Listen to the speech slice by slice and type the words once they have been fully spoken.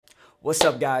What's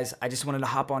up, guys? I just wanted to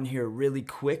hop on here really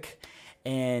quick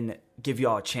and give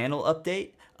y'all a channel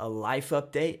update, a life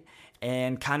update,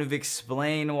 and kind of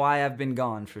explain why I've been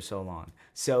gone for so long.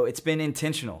 So it's been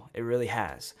intentional. It really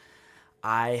has.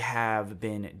 I have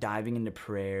been diving into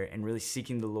prayer and really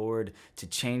seeking the Lord to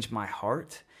change my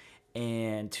heart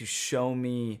and to show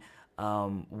me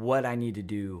what I need to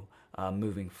do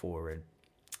moving forward.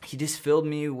 He just filled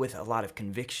me with a lot of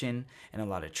conviction and a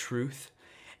lot of truth.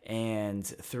 And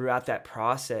throughout that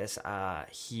process,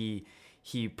 he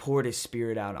poured his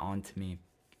spirit out onto me,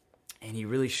 and he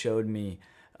really showed me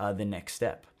the next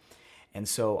step. And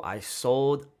so I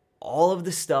sold all of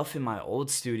the stuff in my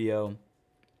old studio,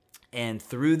 and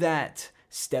through that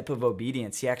step of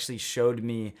obedience, he actually showed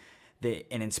me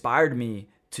and inspired me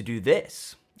to do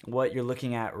this, what you're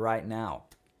looking at right now.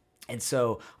 And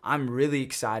so I'm really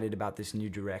excited about this new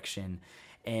direction,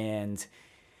 and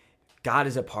God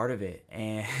is a part of it,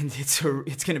 and it's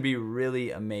going to be really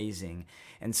amazing.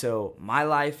 And so my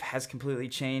life has completely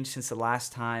changed since the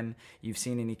last time you've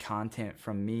seen any content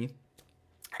from me,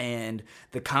 and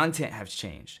the content has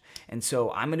changed. And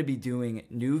so I'm going to be doing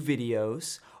new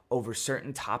videos over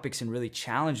certain topics and really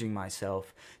challenging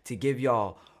myself to give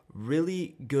y'all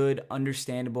really good,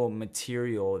 understandable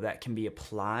material that can be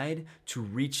applied to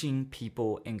reaching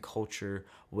people in culture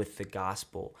with the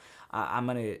gospel. I'm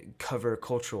going to cover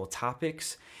cultural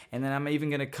topics, and then I'm even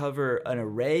going to cover an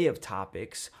array of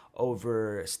topics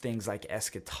over things like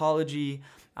eschatology.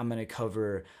 I'm going to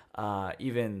cover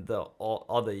even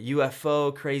all the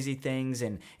UFO crazy things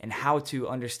and how to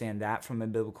understand that from a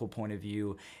biblical point of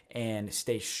view and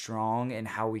stay strong and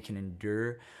how we can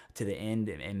endure to the end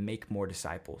and make more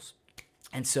disciples.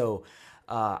 And so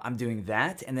I'm doing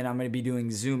that, and then I'm going to be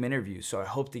doing Zoom interviews. So I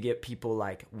hope to get people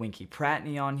like Winky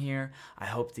Pratney on here. I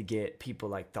hope to get people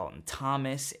like Dalton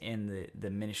Thomas in the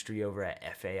ministry over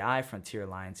at FAI, Frontier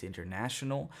Alliance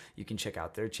International. You can check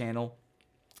out their channel.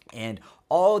 And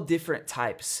all different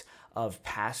types of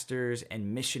pastors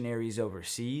and missionaries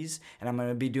overseas. And I'm going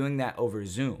to be doing that over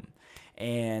Zoom.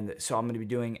 And so I'm going to be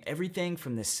doing everything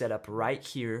from this setup right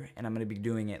here, and I'm going to be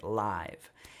doing it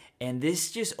live. And this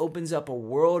just opens up a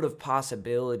world of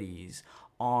possibilities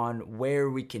on where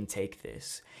we can take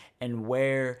this and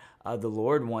where the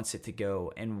Lord wants it to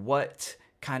go and what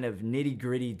kind of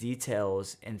nitty-gritty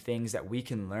details and things that we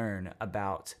can learn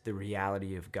about the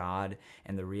reality of God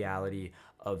and the reality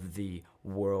of the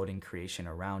world and creation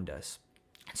around us.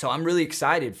 So I'm really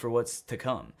excited for what's to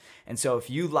come. And so if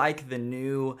you like the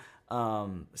new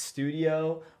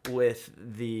studio with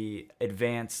the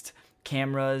advanced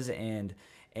cameras and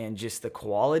just the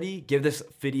quality, give this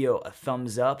video a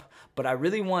thumbs up. But I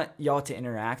really want y'all to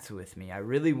interact with me. I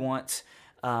really want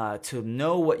to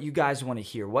know what you guys want to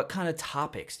hear. What kind of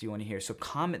topics do you want to hear? So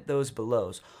comment those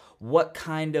below. What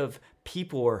kind of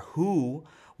people or who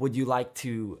would you like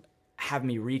to have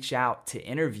me reach out to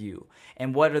interview?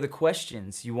 And what are the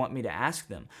questions you want me to ask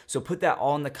them? So put that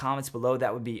all in the comments below.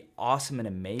 That would be awesome and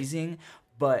amazing.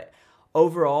 But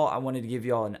overall, I wanted to give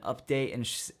you all an update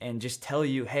and just tell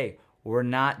you, hey, we're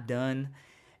not done,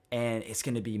 and it's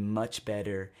going to be much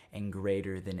better and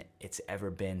greater than it's ever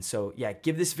been. So yeah,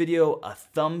 give this video a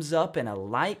thumbs up and a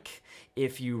like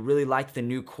if you really like the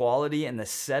new quality and the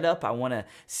setup. I want to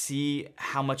see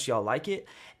how much y'all like it,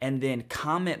 and then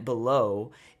comment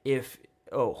below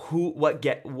what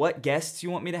guests you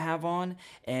want me to have on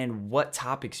and what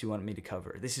topics you want me to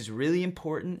cover. This is really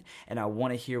important, and I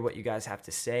want to hear what you guys have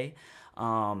to say.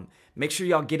 Make sure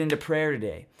y'all get into prayer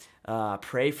today.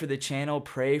 Pray for the channel,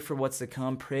 pray for what's to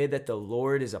come, pray that the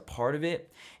Lord is a part of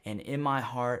it and in my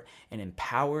heart and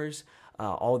empowers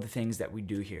all the things that we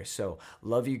do here. So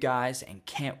love you guys and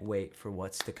can't wait for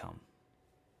what's to come.